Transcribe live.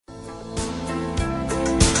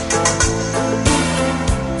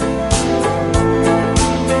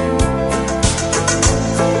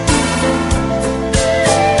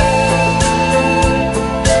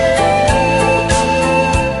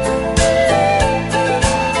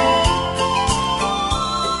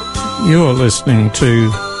You're listening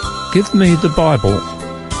to Give Me the Bible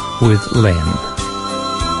with Len.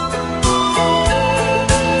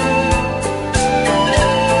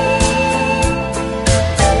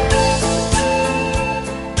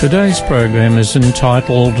 Today's program is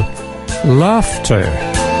entitled Laughter.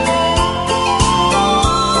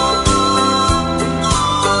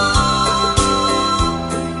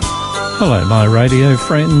 Hello, my radio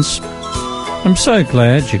friends. I'm so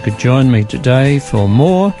glad you could join me today for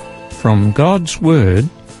more from God's Word,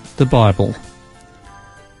 the Bible.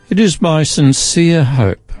 It is my sincere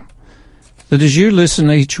hope that as you listen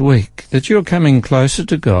each week, that you're coming closer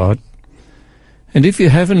to God, and if you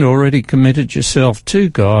haven't already committed yourself to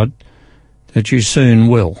God, that you soon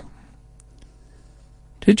will.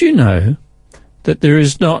 Did you know that there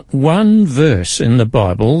is not one verse in the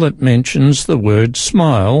Bible that mentions the word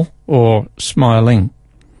smile or smiling?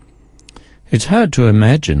 It's hard to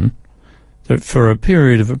imagine that for a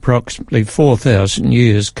period of approximately 4,000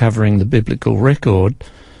 years covering the biblical record,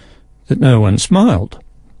 that no one smiled.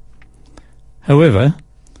 However,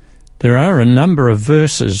 there are a number of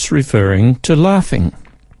verses referring to laughing.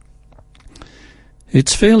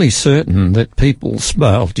 It's fairly certain that people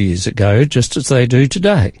smiled years ago just as they do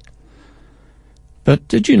today. But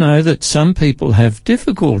did you know that some people have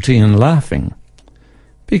difficulty in laughing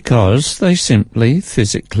because they simply,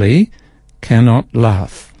 physically, cannot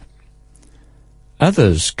laugh?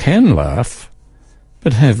 Others can laugh,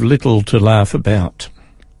 but have little to laugh about.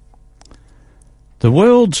 The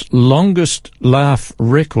world's longest laugh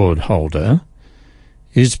record holder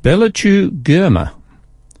is Belachu Girma.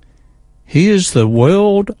 He is the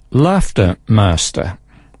World Laughter Master.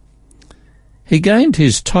 He gained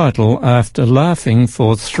his title after laughing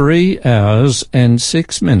for 3 hours and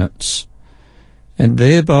 6 minutes, and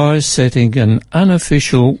thereby setting an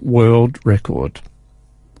unofficial world record.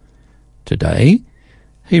 Today,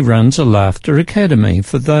 he runs a laughter academy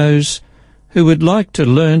for those who would like to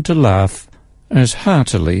learn to laugh as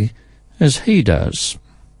heartily as he does.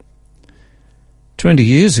 20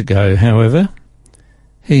 years ago, however,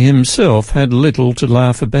 he himself had little to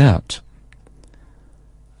laugh about.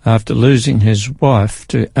 After losing his wife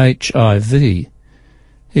to HIV,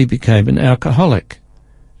 he became an alcoholic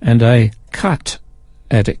and a khat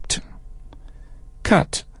addict.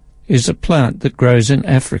 Khat is a plant that grows in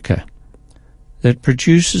Africa that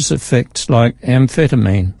produces effects like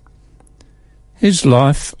amphetamine. His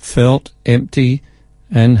life felt empty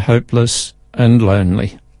and hopeless and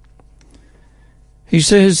lonely. He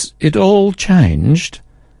says it all changed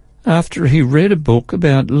after he read a book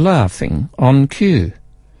about laughing on cue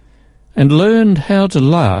and learned how to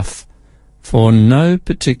laugh for no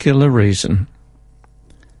particular reason.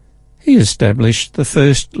 He established the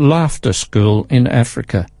first laughter school in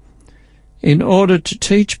Africa in order to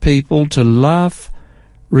teach people to laugh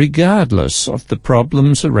regardless of the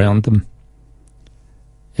problems around them.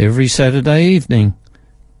 Every Saturday evening,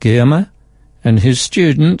 Girma and his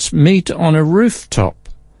students meet on a rooftop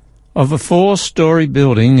of a 4-story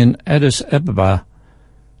building in Addis Ababa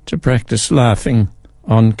to practice laughing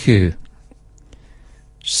on cue.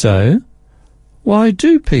 So, why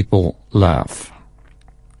do people laugh?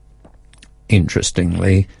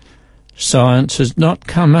 Interestingly, science has not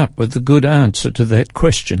come up with a good answer to that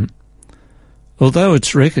question, although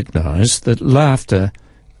it's recognized that laughter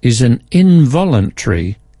is an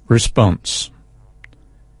involuntary response.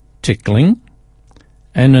 Tickling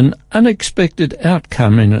and an unexpected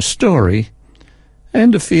outcome in a story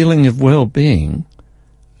and a feeling of well-being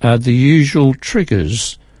are the usual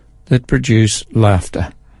triggers that produce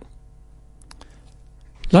laughter.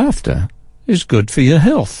 Laughter is good for your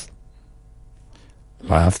health.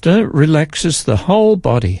 Laughter relaxes the whole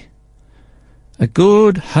body. A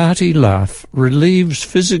good, hearty laugh relieves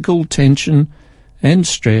physical tension and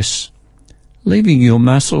stress, leaving your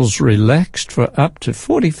muscles relaxed for up to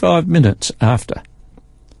 45 minutes after.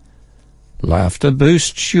 Laughter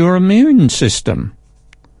boosts your immune system.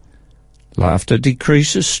 Laughter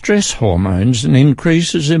decreases stress hormones and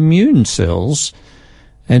increases immune cells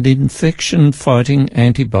and infection-fighting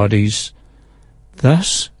antibodies,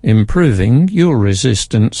 thus improving your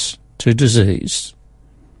resistance to disease.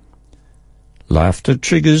 Laughter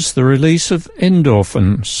triggers the release of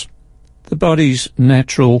endorphins, the body's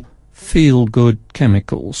natural feel-good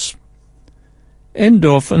chemicals.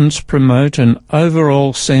 Endorphins promote an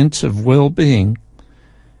overall sense of well-being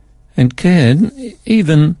and can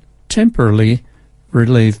even temporarily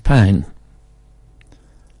relieve pain.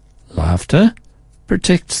 Laughter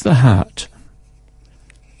protects the heart.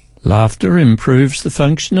 Laughter improves the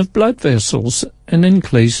function of blood vessels and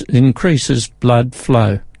increases blood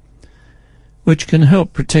flow, which can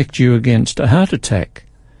help protect you against a heart attack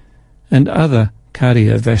and other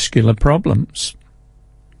cardiovascular problems.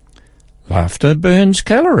 Laughter burns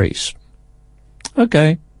calories.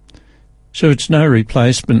 Okay, so it's no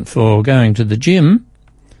replacement for going to the gym,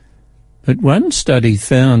 but one study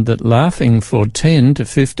found that laughing for 10 to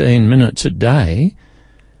 15 minutes a day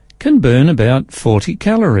can burn about 40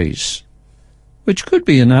 calories, which could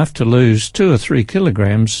be enough to lose 2 or 3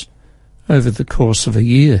 kilograms over the course of a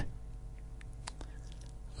year.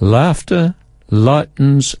 Laughter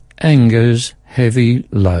lightens anger's heavy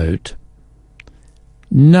load.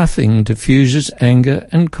 Nothing diffuses anger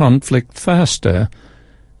and conflict faster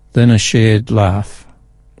than a shared laugh.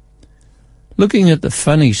 Looking at the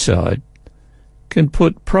funny side can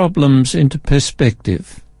put problems into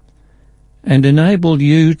perspective and enable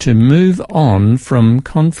you to move on from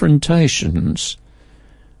confrontations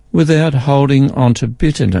without holding on to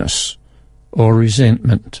bitterness or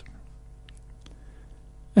resentment.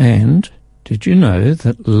 And did you know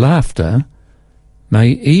that laughter may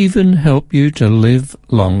even help you to live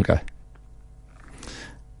longer?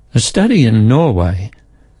 A study in Norway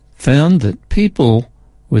found that people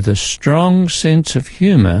with a strong sense of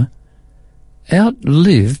humour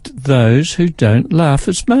outlived those who don't laugh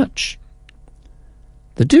as much.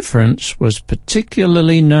 The difference was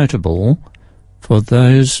particularly notable for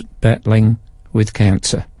those battling with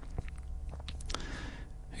cancer.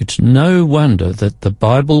 It's no wonder that the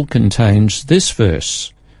Bible contains this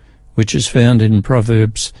verse, which is found in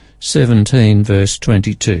Proverbs 17, verse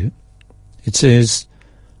 22. It says,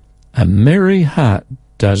 "A merry heart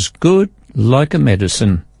does good like a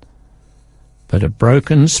medicine, but a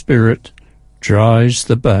broken spirit dries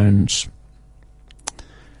the bones."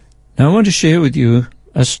 Now I want to share with you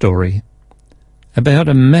a story about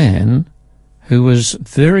a man who was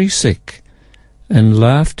very sick and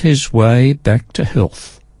laughed his way back to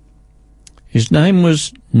health. His name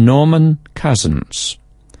was Norman Cousins,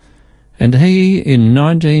 and he, in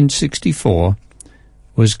 1964,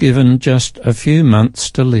 was given just a few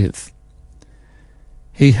months to live.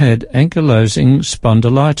 He had ankylosing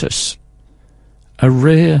spondylitis, a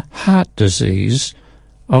rare heart disease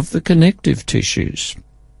of the connective tissues.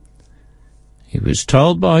 He was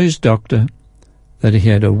told by his doctor that he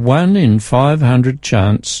had a 1 in 500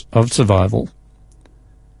 chance of survival.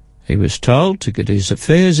 He was told to get his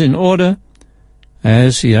affairs in order,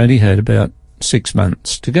 as he only had about 6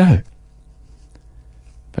 months to go.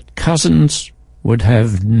 But Cousins would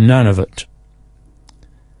have none of it.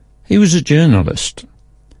 He was a journalist,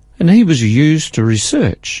 and he was used to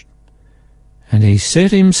research, and he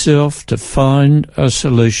set himself to find a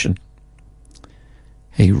solution.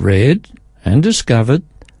 He read and discovered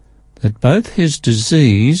that both his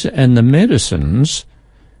disease and the medicines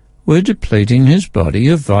were depleting his body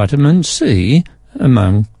of vitamin C,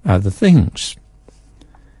 among other things.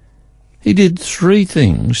 He did 3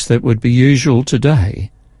 things that would be usual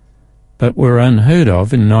today, but were unheard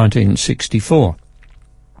of in 1964.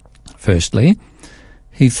 Firstly,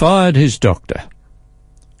 he fired his doctor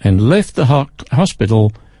and left the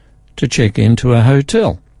hospital to check into a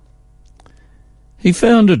hotel. He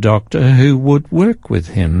found a doctor who would work with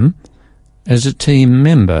him as a team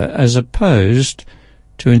member as opposed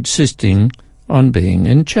to insisting on being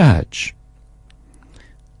in charge.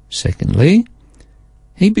 Secondly,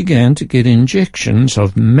 he began to get injections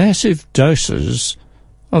of massive doses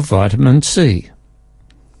of vitamin C.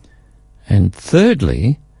 And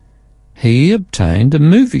thirdly, he obtained a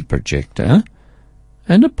movie projector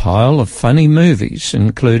and a pile of funny movies,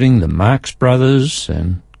 including the Marx Brothers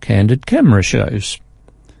and Candid Camera shows.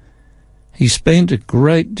 He spent a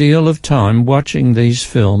great deal of time watching these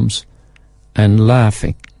films and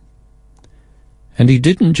laughing. And he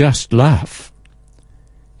didn't just laugh.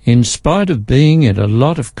 In spite of being in a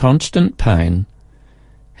lot of constant pain,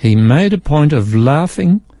 he made a point of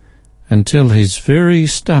laughing until his very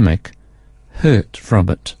stomach hurt from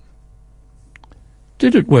it.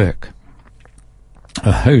 Did it work?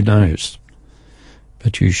 Who knows?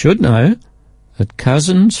 But you should know that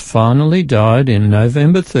Cousins finally died in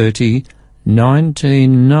November 30,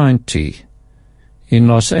 1990, in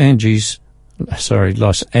Los Angeles,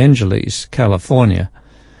 California,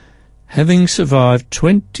 having survived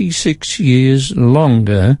 26 years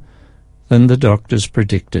longer than the doctors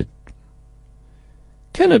predicted.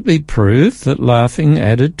 Can it be proved that laughing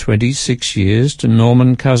added 26 years to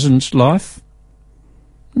Norman Cousins' life?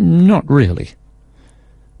 Not really.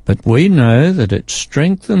 But we know that it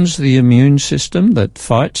strengthens the immune system that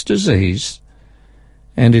fights disease,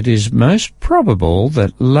 and it is most probable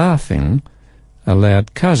that laughing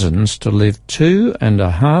allowed Cousins to live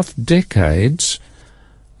 2.5 decades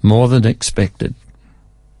more than expected.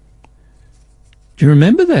 Do you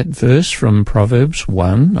remember that verse from Proverbs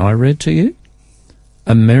 1 I read to you?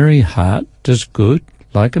 A merry heart does good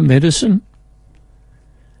like a medicine.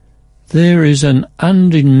 There is an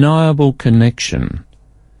undeniable connection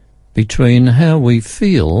between how we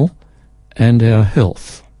feel and our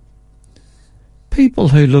health. People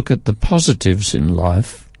who look at the positives in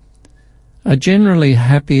life are generally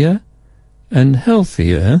happier and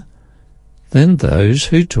healthier than those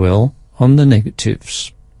who dwell on the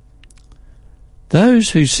negatives. Those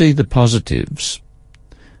who see the positives,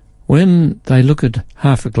 when they look at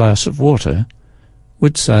half a glass of water,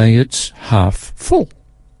 would say it's half full.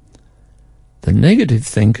 The negative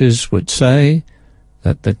thinkers would say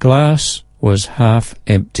that the glass was half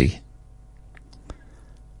empty.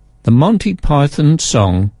 The Monty Python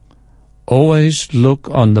song, "Always Look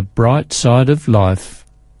on the Bright Side of Life,"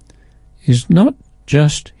 is not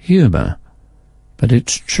just humour, but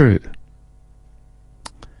it's true.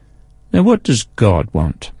 Now, what does God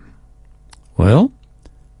want? Well,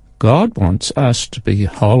 God wants us to be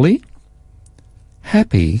holy,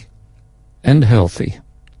 happy, and healthy.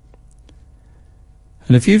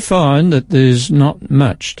 And if you find that there's not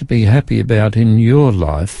much to be happy about in your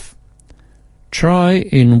life, try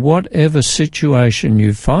in whatever situation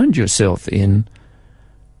you find yourself in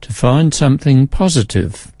to find something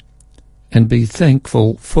positive and be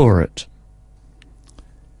thankful for it.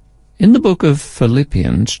 In the book of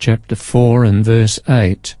Philippians, chapter 4 and verse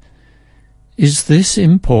 8, is this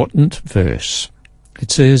important verse. It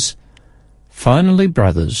says, "Finally,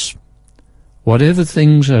 brothers, whatever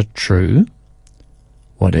things are true,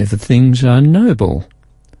 whatever things are noble,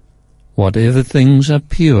 whatever things are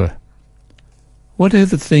pure,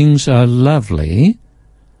 whatever things are lovely,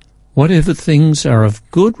 whatever things are of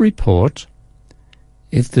good report,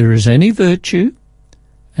 if there is any virtue,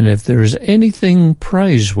 and if there is anything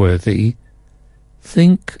praiseworthy,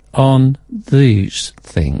 think on these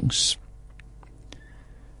things."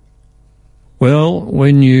 Well,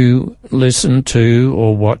 when you listen to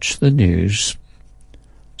or watch the news,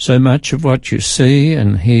 so much of what you see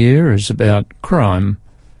and hear is about crime,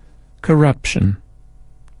 corruption,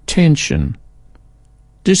 tension,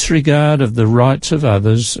 disregard of the rights of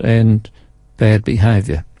others, and bad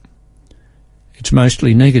behaviour. It's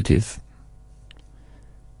mostly negative.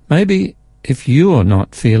 Maybe if you are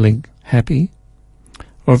not feeling happy,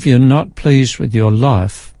 or if you're not pleased with your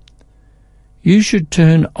life, you should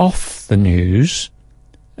turn off the news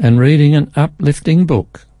and reading an uplifting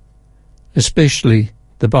book, especially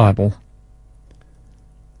the Bible.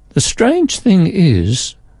 The strange thing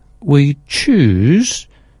is, we choose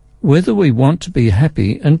whether we want to be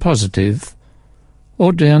happy and positive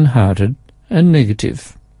or downhearted and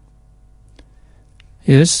negative.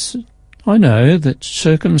 Yes, I know that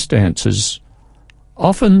circumstances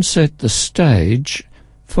often set the stage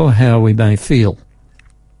for how we may feel.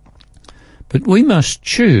 But we must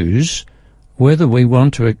choose whether we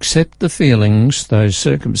want to accept the feelings those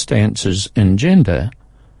circumstances engender,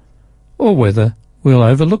 or whether we'll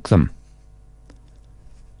overlook them.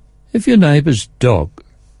 If your neighbour's dog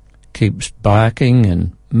keeps barking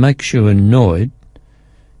and makes you annoyed,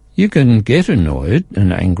 you can get annoyed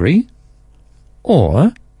and angry,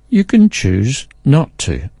 or you can choose not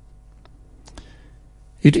to.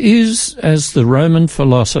 It is, as the Roman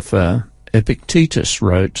philosopher Epictetus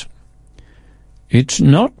wrote, "It's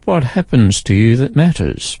not what happens to you that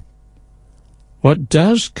matters. What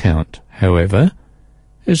does count, however,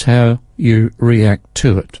 is how you react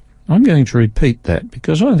to it." I'm going to repeat that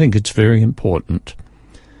because I think it's very important.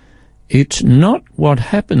 It's not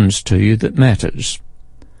what happens to you that matters.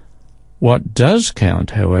 What does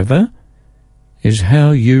count, however, is how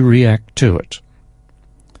you react to it.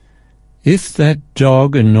 If that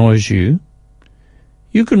dog annoys you,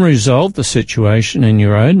 you can resolve the situation in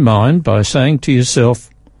your own mind by saying to yourself,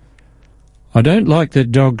 "I don't like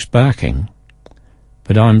that dog's barking,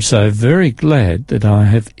 but I'm so very glad that I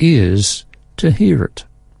have ears to hear it."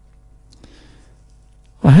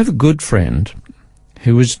 I have a good friend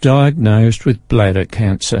who was diagnosed with bladder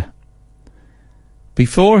cancer.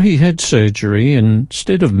 Before he had surgery,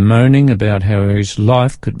 instead of moaning about how his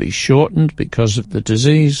life could be shortened because of the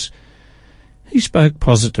disease, he spoke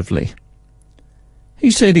positively. He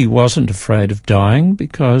said he wasn't afraid of dying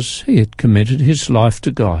because he had committed his life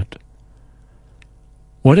to God.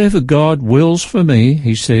 "Whatever God wills for me,"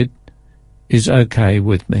 he said, "is okay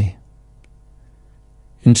with me."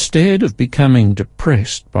 Instead of becoming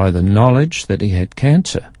depressed by the knowledge that he had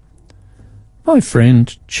cancer, my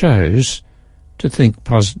friend chose to think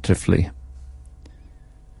positively.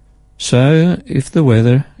 So, if the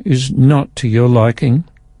weather is not to your liking,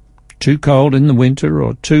 too cold in the winter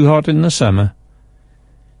or too hot in the summer,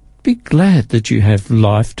 Be glad that you have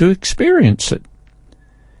life to experience it.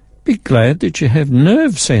 Be glad that you have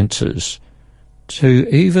nerve sensors to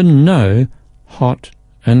even know hot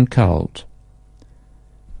and cold.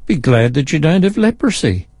 Be glad that you don't have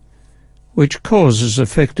leprosy, which causes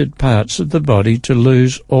affected parts of the body to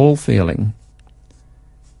lose all feeling.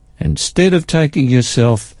 Instead of taking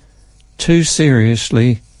yourself too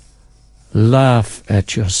seriously, laugh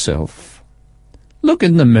at yourself. Look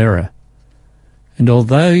in the mirror, and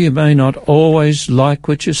although you may not always like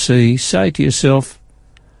what you see, say to yourself,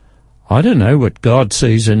 I don't know what God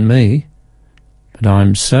sees in me, but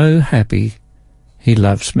I'm so happy He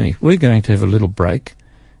loves me. We're going to have a little break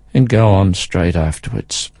and go on straight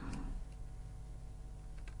afterwards.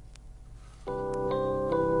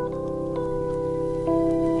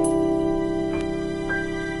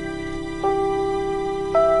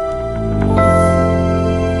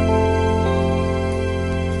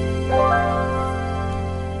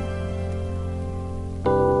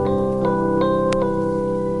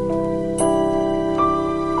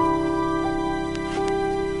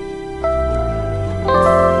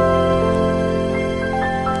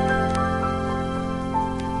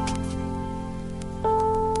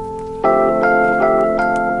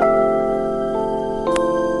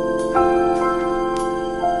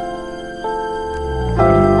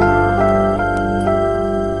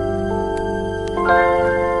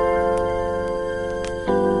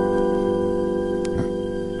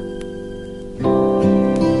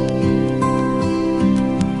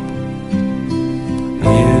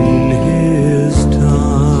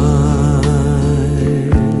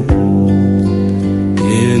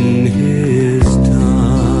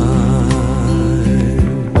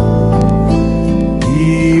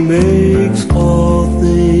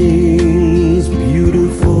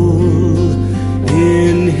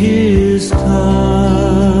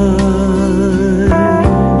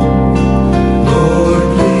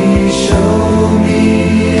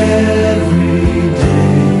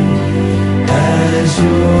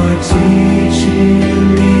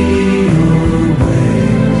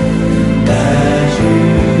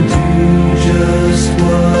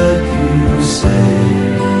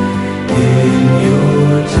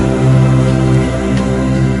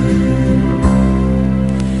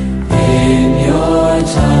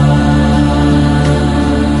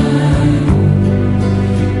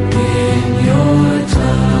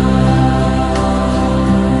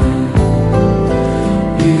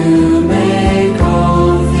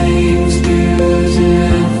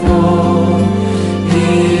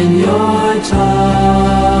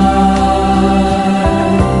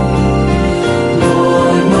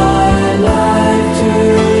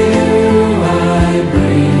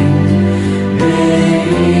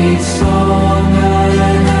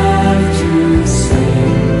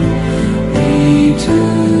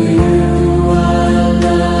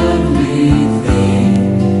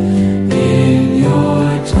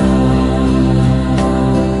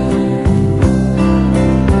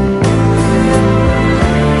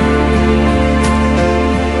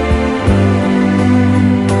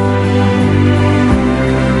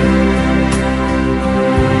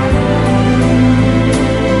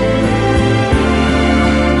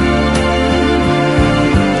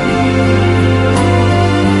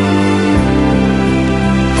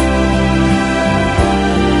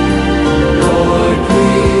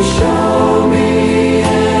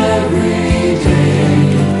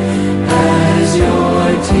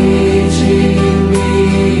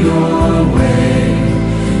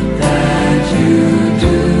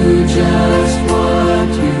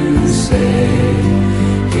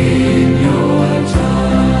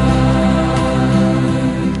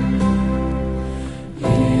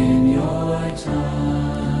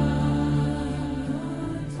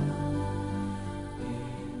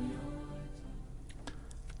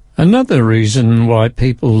 Another reason why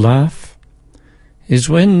people laugh is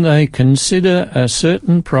when they consider a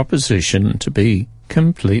certain proposition to be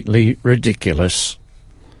completely ridiculous.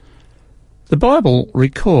 The Bible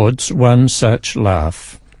records one such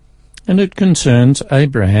laugh, and it concerns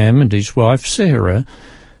Abraham and his wife Sarah,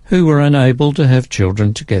 who were unable to have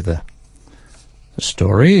children together. The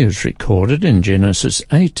story is recorded in Genesis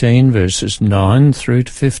 18, verses 9 through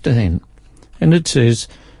to 15, and it says,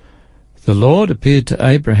 The Lord appeared to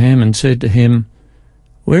Abraham and said to him,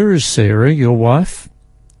 Where is Sarah, your wife?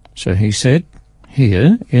 So he said,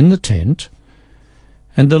 Here, in the tent.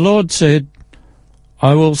 And the Lord said,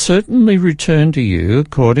 I will certainly return to you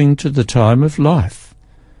according to the time of life,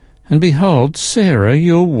 and behold, Sarah,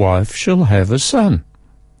 your wife, shall have a son.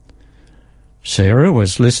 Sarah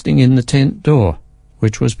was listening in the tent door,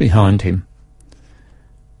 which was behind him.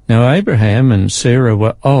 Now Abraham and Sarah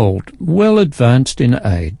were old, well advanced in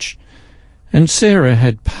age, and Sarah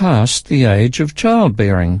had passed the age of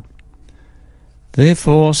childbearing.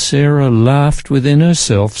 Therefore Sarah laughed within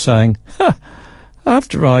herself, saying, "Ha!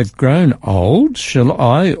 After I've grown old, shall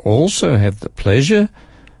I also have the pleasure,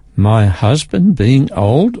 my husband being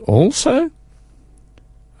old also?"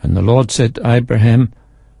 And the Lord said to Abraham,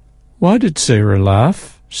 "Why did Sarah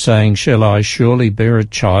laugh, saying, Shall I surely bear a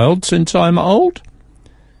child since I'm old?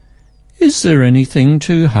 Is there anything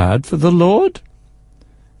too hard for the Lord?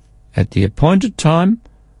 At the appointed time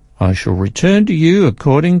I shall return to you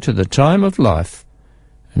according to the time of life,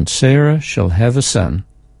 and Sarah shall have a son."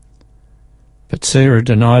 But Sarah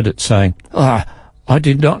denied it, saying, I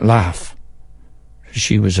did not laugh, for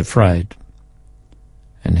she was afraid.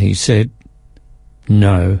 And he said,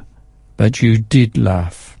 "No, but you did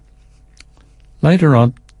laugh." Later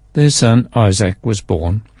on, their son Isaac was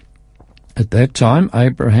born. At that time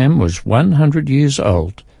Abraham was 100 years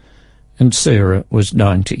old, and Sarah was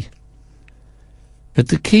 90. But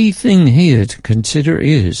the key thing here to consider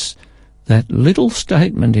is that little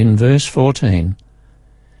statement in verse 14.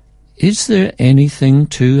 Is there anything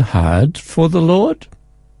too hard for the Lord?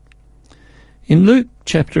 In Luke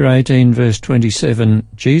chapter 18, verse 27,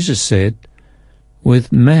 Jesus said,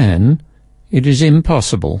 "With man it is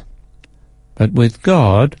impossible, but with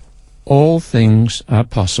God all things are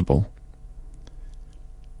possible."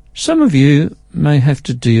 Some of you may have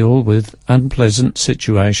to deal with unpleasant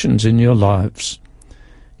situations in your lives.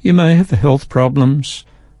 You may have health problems,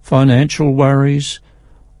 financial worries,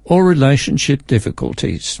 or relationship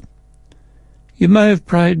difficulties. You may have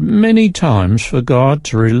prayed many times for God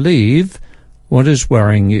to relieve what is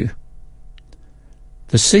worrying you.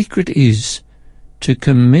 The secret is to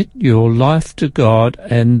commit your life to God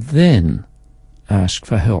and then ask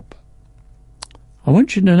for help. I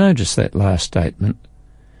want you to notice that last statement.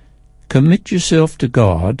 Commit yourself to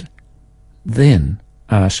God, then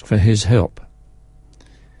ask for his help.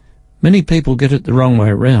 Many people get it the wrong way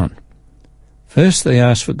around. First they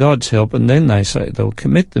ask for God's help, and then they say they'll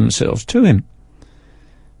commit themselves to him.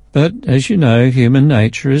 But, as you know, human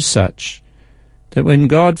nature is such that when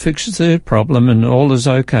God fixes their problem and all is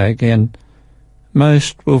okay again,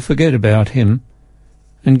 most will forget about him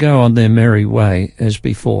and go on their merry way as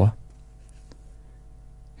before.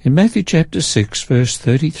 In Matthew chapter 6, verse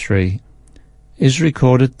 33, is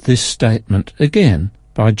recorded this statement again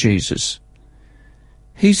by Jesus.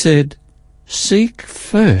 He said, "Seek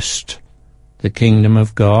first the kingdom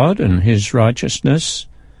of God and his righteousness,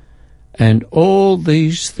 and all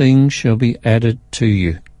these things shall be added to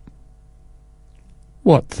you."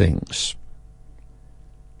 What things?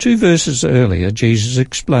 2 verses earlier, Jesus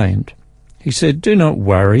explained. He said, "Do not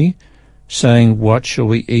worry, saying, What shall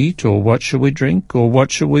we eat, or what shall we drink, or what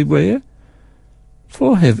shall we wear?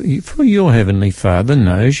 For your heavenly Father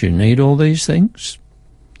knows you need all these things."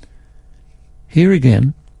 Here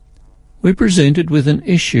again, we're presented with an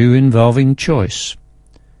issue involving choice.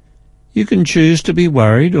 You can choose to be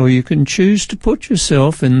worried, or you can choose to put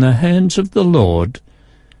yourself in the hands of the Lord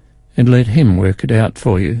and let him work it out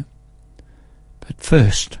for you. But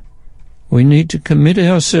first, we need to commit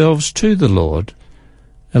ourselves to the Lord,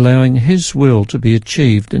 allowing his will to be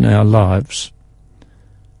achieved in our lives.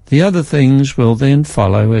 The other things will then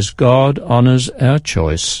follow as God honours our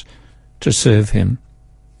choice to serve him.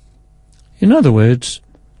 In other words,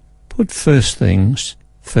 put first things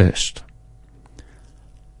first.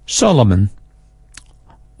 Solomon,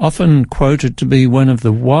 often quoted to be one of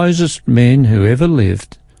the wisest men who ever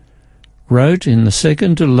lived, wrote in the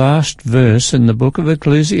second to last verse in the book of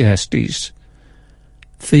Ecclesiastes,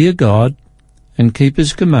 "Fear God and keep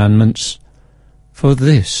his commandments, for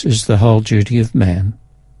this is the whole duty of man."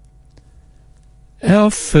 Our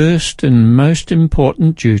first and most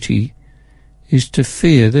important duty is to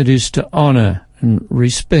fear, that is, to honour and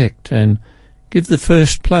respect and give the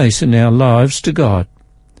first place in our lives to God.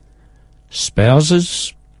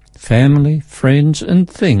 Spouses, family, friends and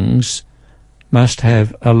things must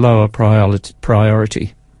have a lower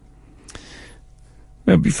priority.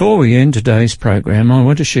 Well, before we end today's program, I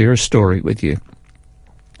want to share a story with you.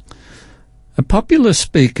 A popular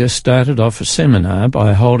speaker started off a seminar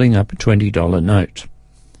by holding up a $20 note.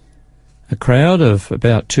 A crowd of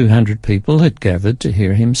about 200 people had gathered to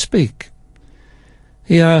hear him speak.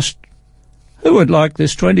 He asked, "Who would like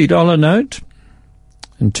this $20 note?"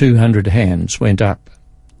 And 200 hands went up.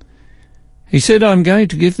 He said, "I'm going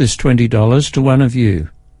to give this $20 to one of you,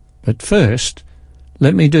 but first,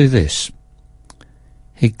 let me do this."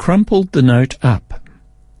 He crumpled the note up.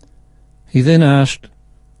 He then asked,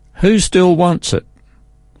 "Who still wants it?"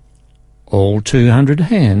 All 200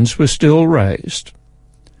 hands were still raised.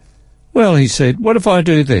 Well, he said, what if I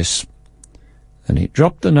do this? Then he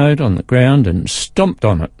dropped the note on the ground and stomped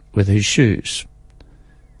on it with his shoes.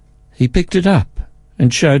 He picked it up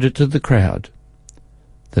and showed it to the crowd.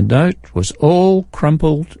 The note was all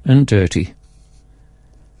crumpled and dirty.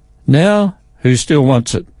 Now, who still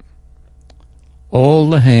wants it? All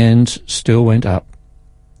the hands still went up.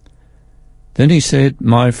 Then he said,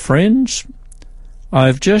 my friends, I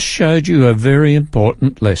have just showed you a very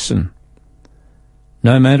important lesson.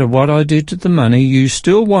 No matter what I did to the money, you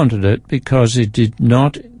still wanted it because it did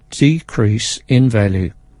not decrease in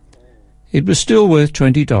value. It was still worth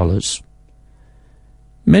 $20.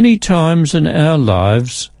 Many times in our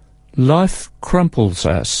lives, life crumples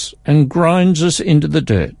us and grinds us into the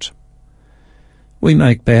dirt. We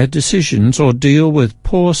make bad decisions or deal with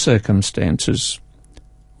poor circumstances.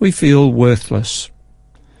 We feel worthless.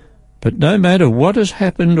 But no matter what has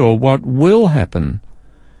happened or what will happen,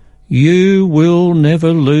 you will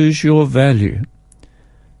never lose your value.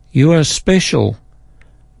 You are special.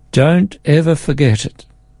 Don't ever forget it.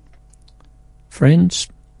 Friends,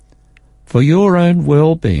 for your own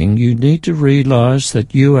well-being, you need to realize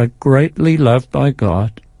that you are greatly loved by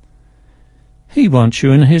God. He wants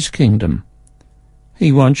you in His kingdom.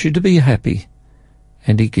 He wants you to be happy,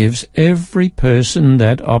 and He gives every person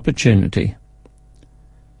that opportunity.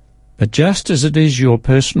 But just as it is your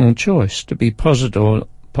personal choice to be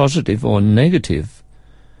positive or negative,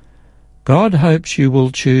 God hopes you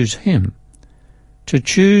will choose Him, to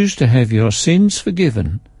choose to have your sins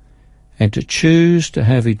forgiven, and to choose to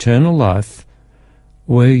have eternal life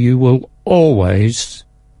where you will always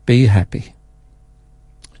be happy.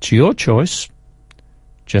 It's your choice,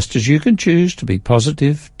 just as you can choose to be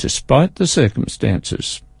positive despite the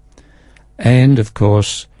circumstances. And, of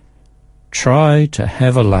course, try to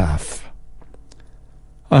have a laugh.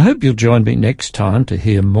 I hope you'll join me next time to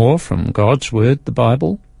hear more from God's Word, the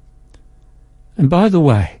Bible. And by the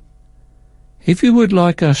way, if you would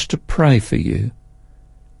like us to pray for you,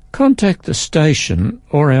 contact the station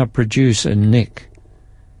or our producer, Nick,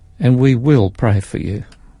 and we will pray for you.